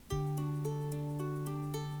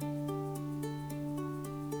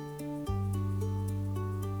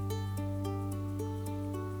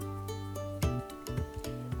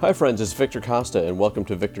Hi friends, it's Victor Costa and welcome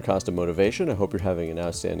to Victor Costa Motivation. I hope you're having an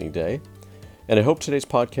outstanding day. And I hope today's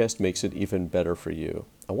podcast makes it even better for you.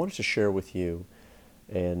 I wanted to share with you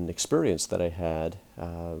an experience that I had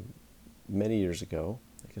many years ago.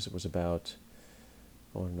 I guess it was about,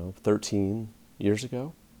 13 years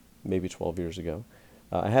ago, maybe 12 years ago.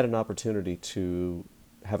 I had an opportunity to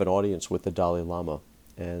have an audience with the Dalai Lama.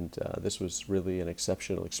 And this was really an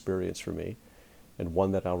exceptional experience for me and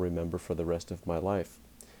one that I'll remember for the rest of my life.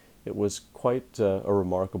 It was quite a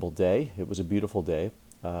remarkable day. It was a beautiful day.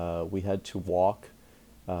 We had to walk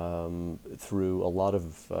through a lot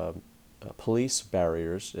of police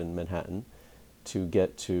barriers in Manhattan to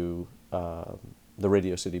get to the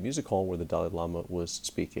Radio City Music Hall where the Dalai Lama was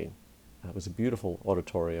speaking. It was a beautiful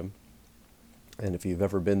auditorium, and if you've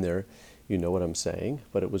ever been there, you know what I'm saying.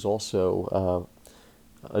 But it was also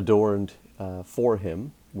adorned for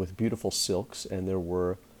him with beautiful silks, and there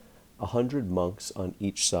were 100 monks on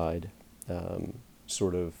each side,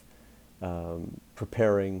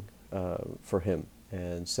 preparing for him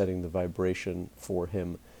and setting the vibration for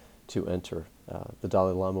him to enter. The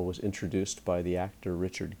Dalai Lama was introduced by the actor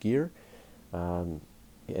Richard Gere, and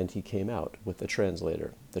he came out with a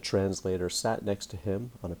translator. The translator sat next to him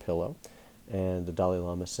on a pillow, and the Dalai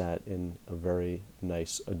Lama sat in a very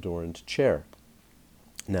nice adorned chair.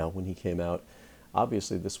 Now, when he came out,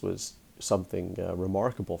 obviously this was something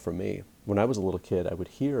remarkable for me. When I was a little kid, I would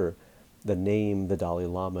hear the name the Dalai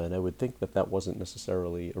Lama, and I would think that that wasn't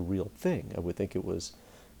necessarily a real thing. I would think it was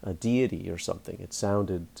a deity or something. It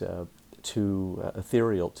sounded too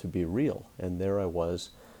ethereal to be real. And there I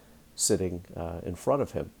was sitting in front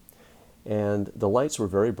of him. And the lights were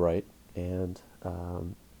very bright, and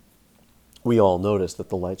we all noticed that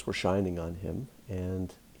the lights were shining on him,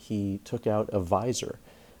 and he took out a visor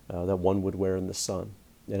that one would wear in the sun.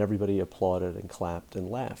 And everybody applauded and clapped and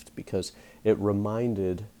laughed because it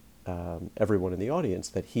reminded everyone in the audience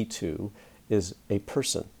that he too is a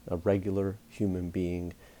person, a regular human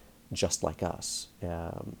being just like us,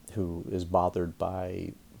 who is bothered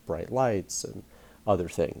by bright lights and other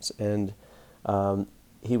things. And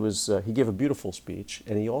he gave a beautiful speech,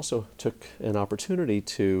 and he also took an opportunity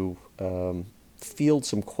to field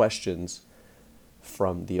some questions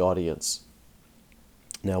from the audience.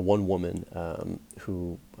 Now, one woman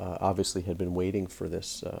who obviously had been waiting for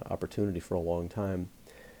this opportunity for a long time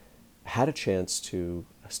had a chance to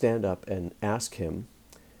stand up and ask him,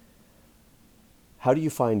 how do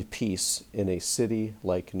you find peace in a city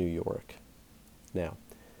like New York? Now,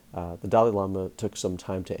 the Dalai Lama took some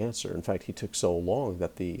time to answer. In fact, he took so long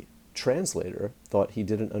that the translator thought he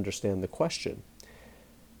didn't understand the question.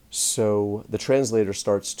 So the translator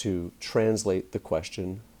starts to translate the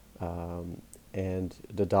question, and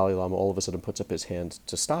the Dalai Lama all of a sudden puts up his hand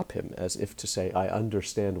to stop him, as if to say, I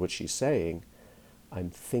understand what she's saying. I'm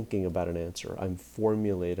thinking about an answer. I'm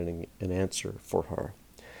formulating an answer for her.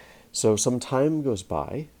 So some time goes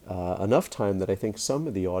by, enough time that I think some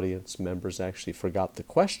of the audience members actually forgot the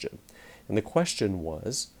question. And the question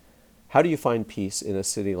was, how do you find peace in a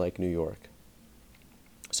city like New York?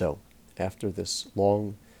 So after this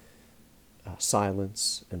long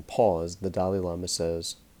silence and pause, the Dalai Lama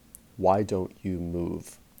says, why don't you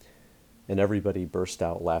move? And everybody burst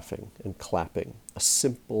out laughing and clapping. A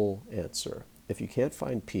simple answer. If you can't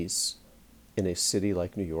find peace in a city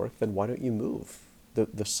like New York, then why don't you move?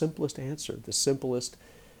 The simplest answer, the simplest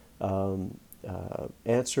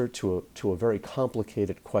answer to a very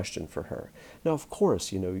complicated question for her. Now, of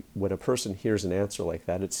course, when a person hears an answer like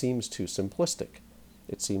that, it seems too simplistic.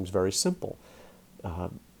 It seems very simple.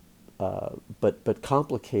 But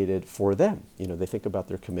complicated for them. They think about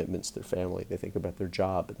their commitments, their family, they think about their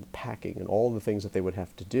job and packing and all the things that they would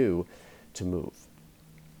have to do to move.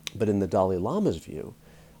 But in the Dalai Lama's view,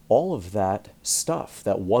 all of that stuff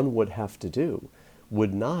that one would have to do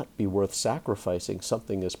would not be worth sacrificing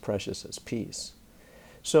something as precious as peace.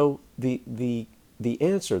 So the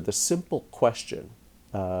answer, the simple question,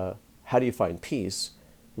 how do you find peace?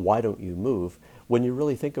 Why don't you move? When you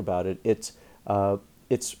really think about it, it's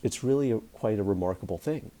really quite a remarkable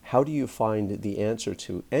thing. How do you find the answer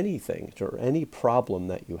to anything, or any problem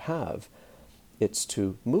that you have? It's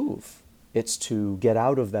to move. It's to get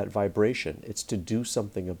out of that vibration. It's to do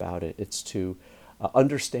something about it. It's to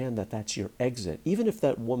understand that that's your exit. Even if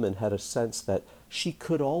that woman had a sense that she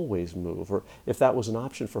could always move, or if that was an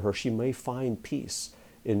option for her, she may find peace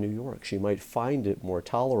in New York. She might find it more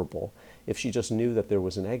tolerable if she just knew that there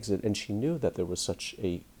was an exit, and she knew that there was such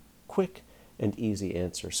a quick and easy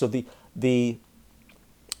answer. So the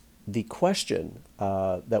question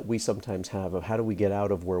that we sometimes have of how do we get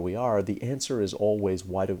out of where we are, the answer is always,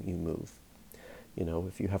 why don't you move?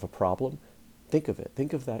 If you have a problem, Think of it.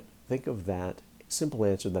 Think of that. Think of that simple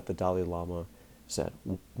answer that the Dalai Lama said.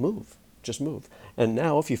 Move. Just move. And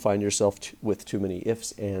now if you find yourself with too many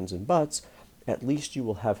ifs, ands, and buts, at least you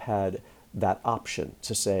will have had that option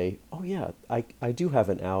to say, oh yeah, I do have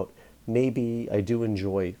an out. Maybe I do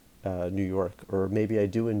enjoy New York, or maybe I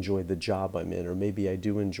do enjoy the job I'm in, or maybe I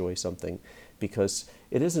do enjoy something, because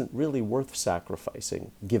it isn't really worth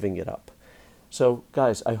sacrificing, giving it up. So,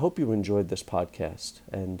 guys, I hope you enjoyed this podcast,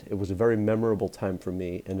 and it was a very memorable time for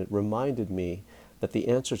me, and it reminded me that the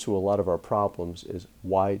answer to a lot of our problems is,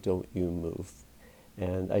 why don't you move?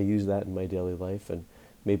 And I use that in my daily life, and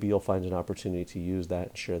maybe you'll find an opportunity to use that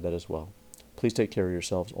and share that as well. Please take care of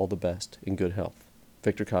yourselves. All the best, in good health.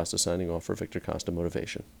 Victor Costa signing off for Victor Costa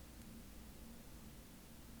Motivation.